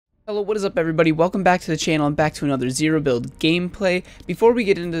Hello, what is up everybody? Welcome back to the channel and back to another Zero Build gameplay. Before we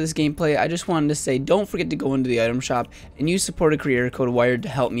get into this gameplay, I just wanted to say don't forget to go into the item shop and use supported creator code Wyred to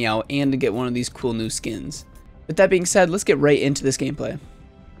help me out and to get one of these cool new skins. With that being said, let's get right into this gameplay.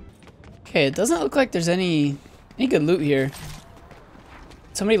 Okay, it doesn't look like there's any good loot here.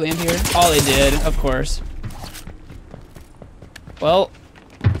 Somebody land here? Oh, they did, of course. Well,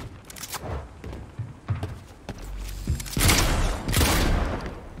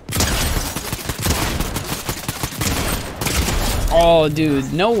 oh,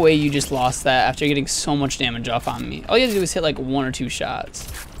 dude, no way you just lost that after getting so much damage off on me. All you had to do was hit like 1 or 2 shots.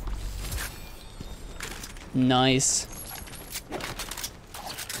 Nice.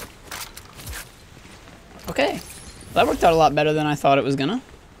 Okay, that worked out a lot better than I thought it was gonna.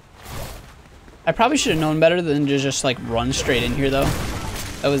 I probably should have known better than to just like run straight in here though.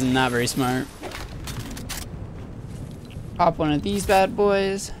 That was not very smart. Pop one of these bad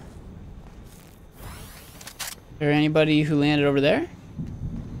boys. Is there anybody who landed over there?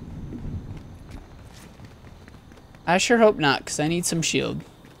 I sure hope not, because I need some shield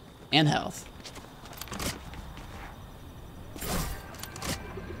and health.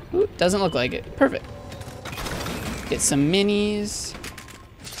 Ooh, doesn't look like it. Perfect. Get some minis.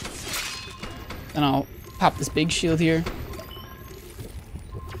 Then I'll pop this big shield here.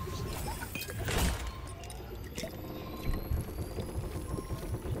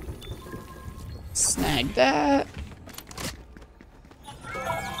 Snag that.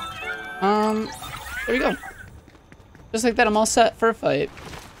 There we go. Just like that, I'm all set for a fight.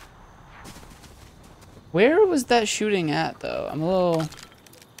 Where was that shooting at, though? I'm a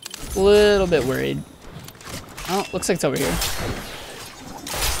little bit worried. Oh, looks like it's over here.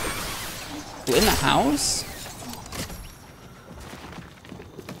 Ooh, in the house?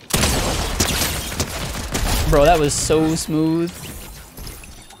 Bro, that was so smooth.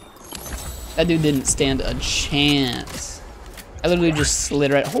 That dude didn't stand a chance. I literally just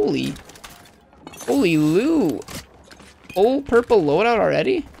slid right. Holy Lou. Full purple loadout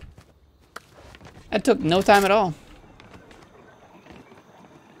already? That took no time at all.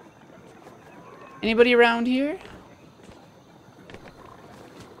 Anybody around here?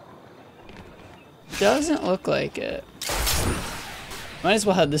 Doesn't look like it. Might as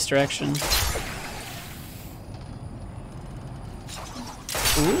well head this direction.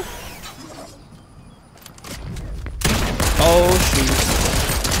 Ooh. Oh, shoot.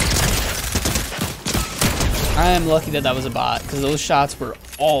 I am lucky that that was a bot, because those shots were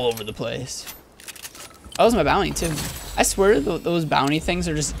all over the place. That was my bounty, too. I swear those bounty things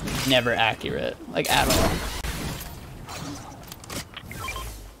are just never accurate, like, at all.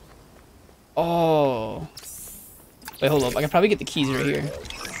 Oh. Wait, hold up. I can probably get the keys right here.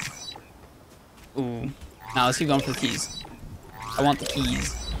 Ooh. Now let's keep going for the keys. I want the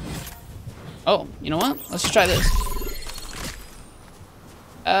keys. Oh, you know what? Let's just try this.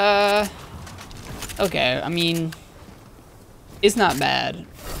 Okay, I mean, it's not bad.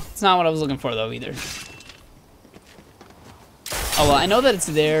 It's not what I was looking for, though, either. Oh, well, I know that it's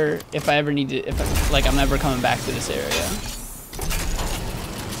there if I ever need to, like, I'm never coming back to this area.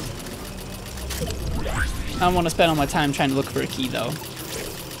 I don't want to spend all my time trying to look for a key, though.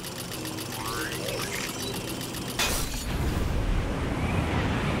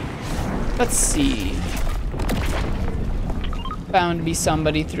 Let's see. Bound to be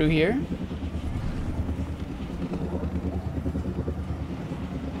somebody through here.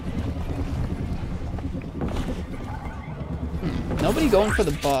 Nobody going for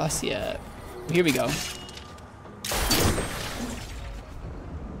the boss yet. Here we go.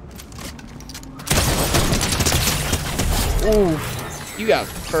 Ooh, you got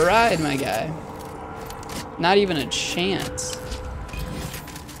fried, my guy. Not even a chance.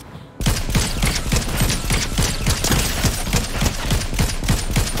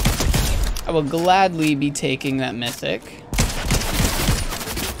 I will gladly be taking that mythic.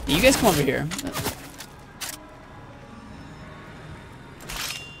 You guys come over here.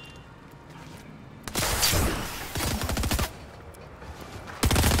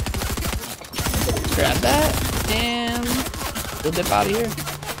 Grab that, and we'll dip out of here.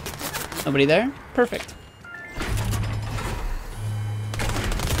 Nobody there? Perfect.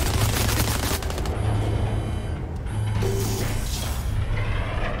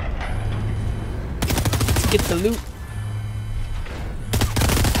 Let's get the loot.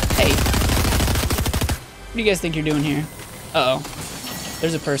 Hey. What do you guys think you're doing here? Uh-oh.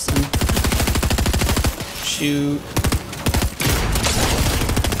 There's a person. Shoot.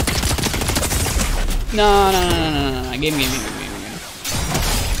 No. Give me.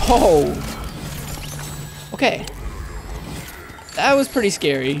 Oh. Okay. That was pretty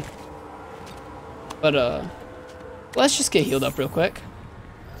scary. But, let's just get healed up real quick.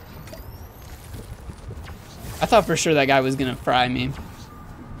 I thought for sure that guy was gonna fry me.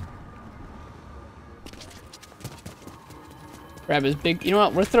 Grab his big... You know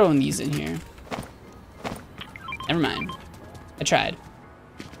what? We're throwing these in here. Never mind. I tried.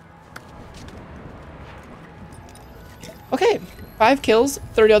 Okay. 5 kills.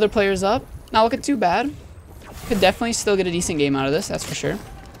 30 other players up. Not looking too bad. Could definitely still get a decent game out of this. That's for sure.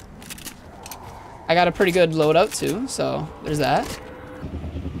 I got a pretty good loadout too. So, there's that.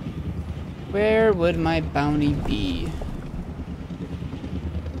 Where would my bounty be?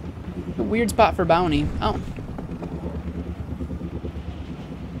 A weird spot for bounty. Oh.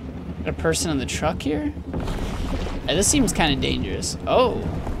 Got a person in the truck here? Hey, this seems kind of dangerous. Oh.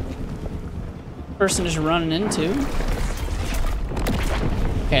 Person just running into.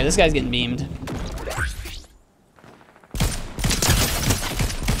 Okay, this guy's getting beamed.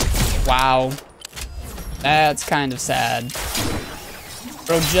 Wow. That's kind of sad.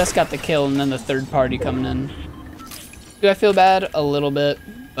 Bro just got the kill and then the third party coming in. Do I feel bad? A little bit,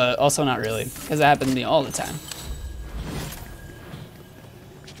 but also not really, because that happens to me all the time.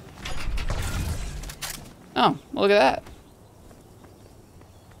 Oh, well, look at that.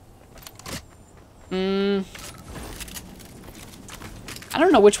 I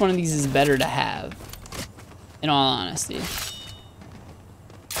don't know which one of these is better to have, in all honesty.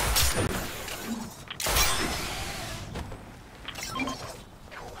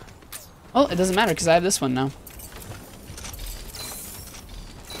 Oh, it doesn't matter because I have this one now.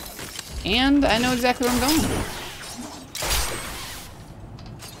 And I know exactly where I'm going.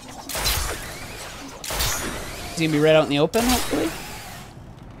 He's gonna be right out in the open, hopefully.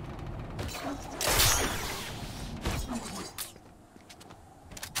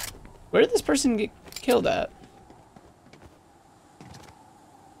 Where did this person get killed at?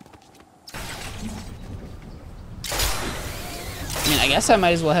 I mean, I guess I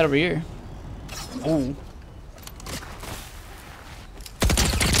might as well head over here. Oh.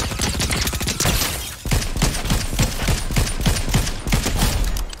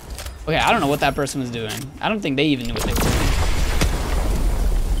 Okay, I don't know what that person was doing. I don't think they even knew what they were doing.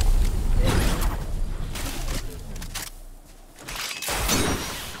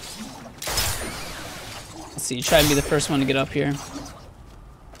 Let's see, try and be the first one to get up here.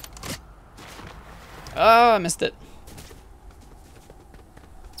 Oh, I missed it.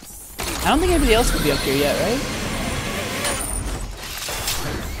 I don't think anybody else could be up here yet, right?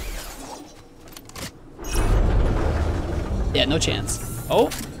 Yeah, no chance.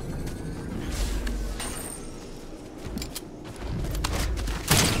 Oh.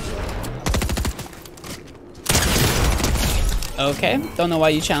 Okay, don't know why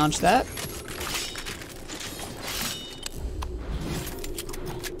you challenged that.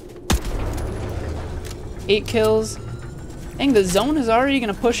 Eight kills. Dang, the zone is already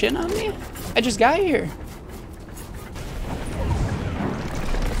gonna push in on me? I just got here.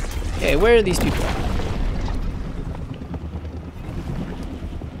 Okay, where are these people?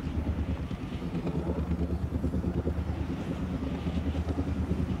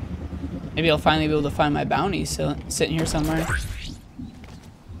 Maybe I'll finally be able to find my bounty sitting here somewhere.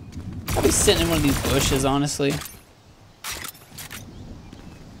 Probably sitting in one of these bushes, honestly.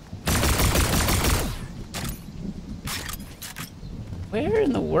 Where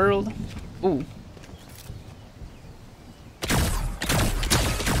in the world? Ooh.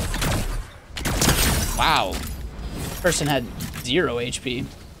 Wow. Person had 0 HP.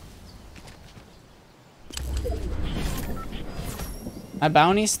 My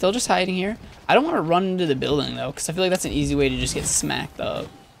bounty's still just hiding here. I don't want to run into the building though, because I feel like that's an easy way to just get smacked up.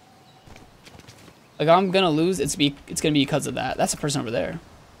 Like, if I'm gonna lose, it's gonna be because of that. That's a person over there.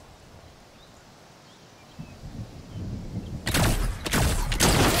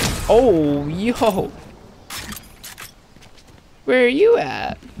 Oh, yo. Where are you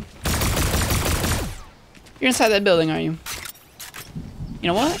at? You're inside that building, are you? You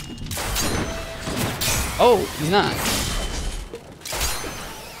know what? Oh, he's not.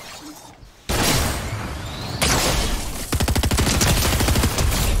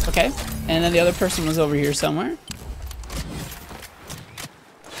 Okay, and then the other person was over here somewhere.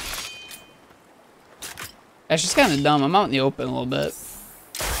 That's just kind of dumb. I'm out in the open a little bit.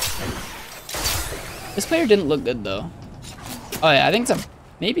 This player didn't look good though. Oh yeah, I think it's a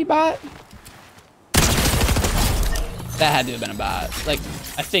maybe bot. That had to have been a bot. Like,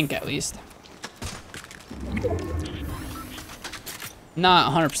 I think at least.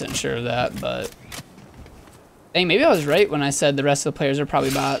 Not 100% sure of that, but dang, maybe I was right when I said the rest of the players are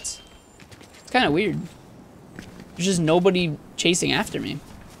probably bots. It's kind of weird. There's just nobody chasing after me.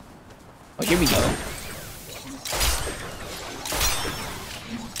 Oh, here we go.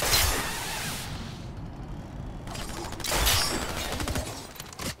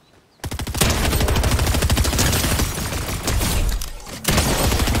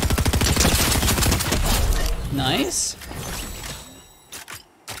 Nice.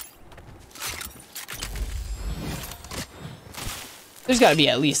 There's got to be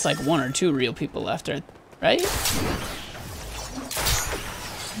at least like 1 or 2 real people left, right?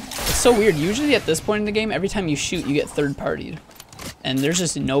 It's so weird. Usually at this point in the game, every time you shoot, you get third-partied. And there's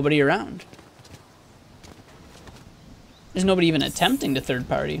just nobody around. There's nobody even attempting to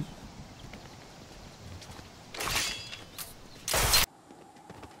third-party.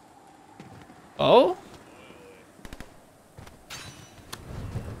 Oh?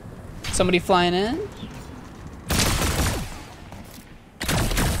 Somebody flying in?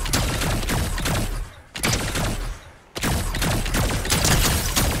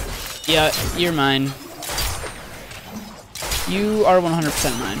 Yeah, you're mine. You are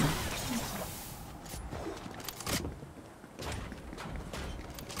 100% mine.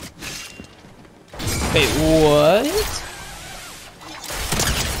 Wait, what?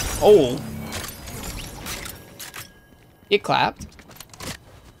 Oh. It clapped.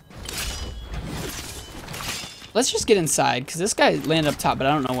 Let's just get inside, because this guy landed up top, but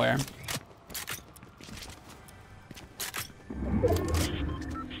I don't know where.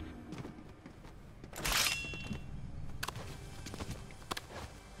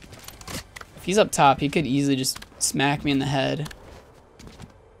 If he's up top, he could easily just smack me in the head.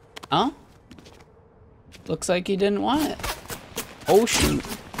 Oh? Looks like he didn't want it. Oh, shoot.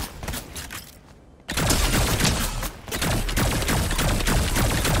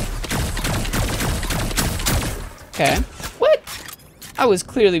 Okay. What? I was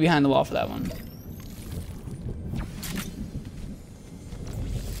clearly behind the wall for that one.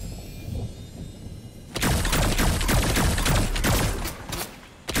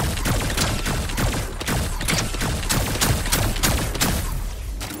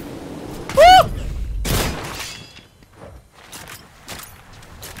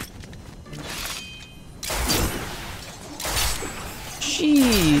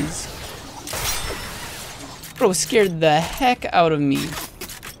 Jeez. Bro scared the heck out of me.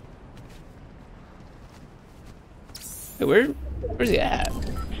 Wait, where's he at?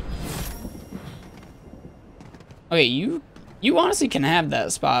 Okay, you honestly can have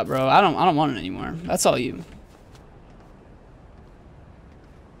that spot, bro. I don't want it anymore. That's all you.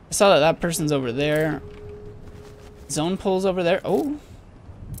 I saw that person's over there. Zone pulls over there. Oh.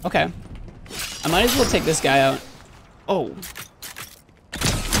 Okay. I might as well take this guy out. Oh.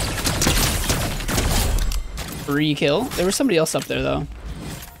 Free kill. There was somebody else up there, though.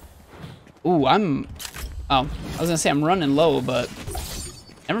 Ooh, oh, I was gonna say I'm running low, but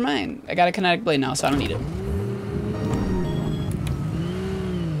never mind. I got a kinetic blade now, so I don't need it.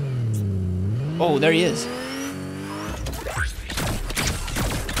 Oh, there he is.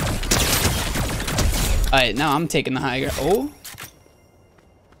 Alright, now I'm taking the high ground. Oh.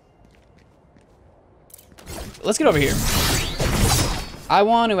 Let's get over here. I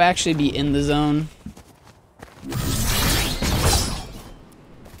want to actually be in the zone.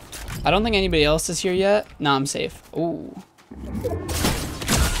 I don't think anybody else is here yet. No, I'm safe. Ooh.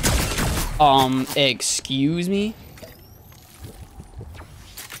 Excuse me?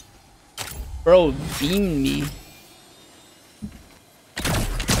 Bro, beamed me.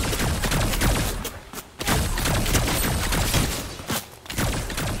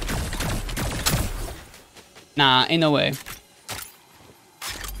 Nah, ain't no way.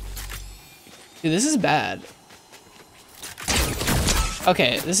 Dude, this is bad.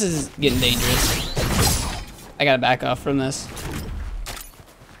 Okay, this is getting dangerous. I gotta back off from this.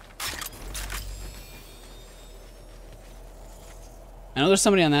 I know there's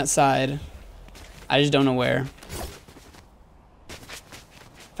somebody on that side. I just don't know where.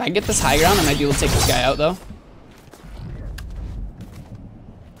 If I can get this high ground, I might be able to take this guy out, though.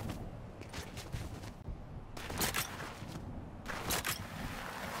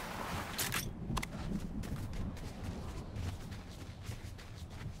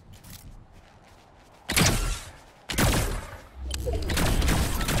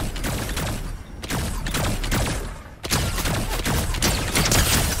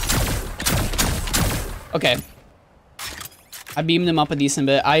 Okay. I beamed him up a decent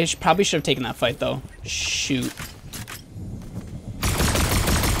bit. I probably should have taken that fight, though. Shoot.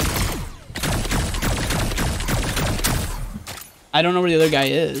 I don't know where the other guy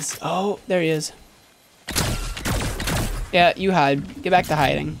is. Oh, there he is. Yeah, you hide. Get back to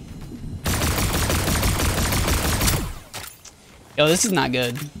hiding. Yo, this is not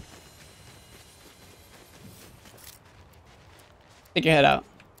good. Stick your head out.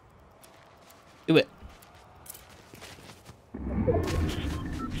 Do it.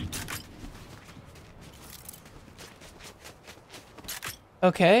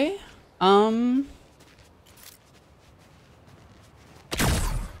 Okay. I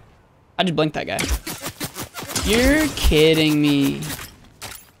just blinked that guy. You're kidding me.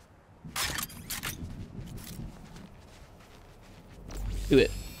 Do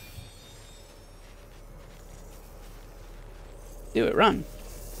it. Do it, run.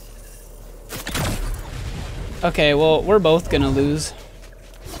 Okay, well, we're both gonna lose.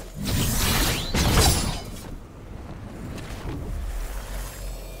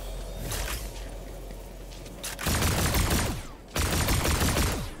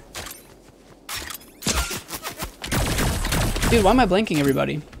 Dude, why am I blanking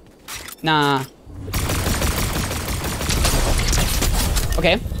everybody? Nah.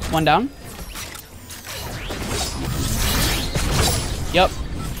 Okay, one down. Yep.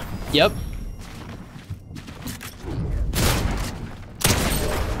 Yep.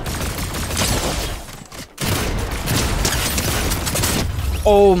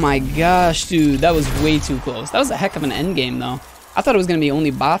 Oh my gosh, dude, that was way too close. That was a heck of an end game, though. I thought it was gonna be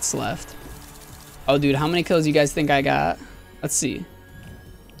only bots left. Oh, dude, how many kills do you guys think I got? Let's see.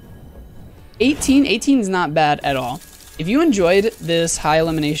 18? 18 is not bad at all. If you enjoyed this high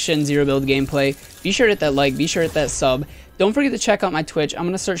elimination zero build gameplay, be sure to hit that like, be sure to hit that sub. Don't forget to check out my Twitch. I'm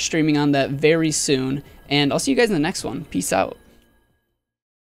gonna start streaming on that very soon, and I'll see you guys in the next one. Peace out.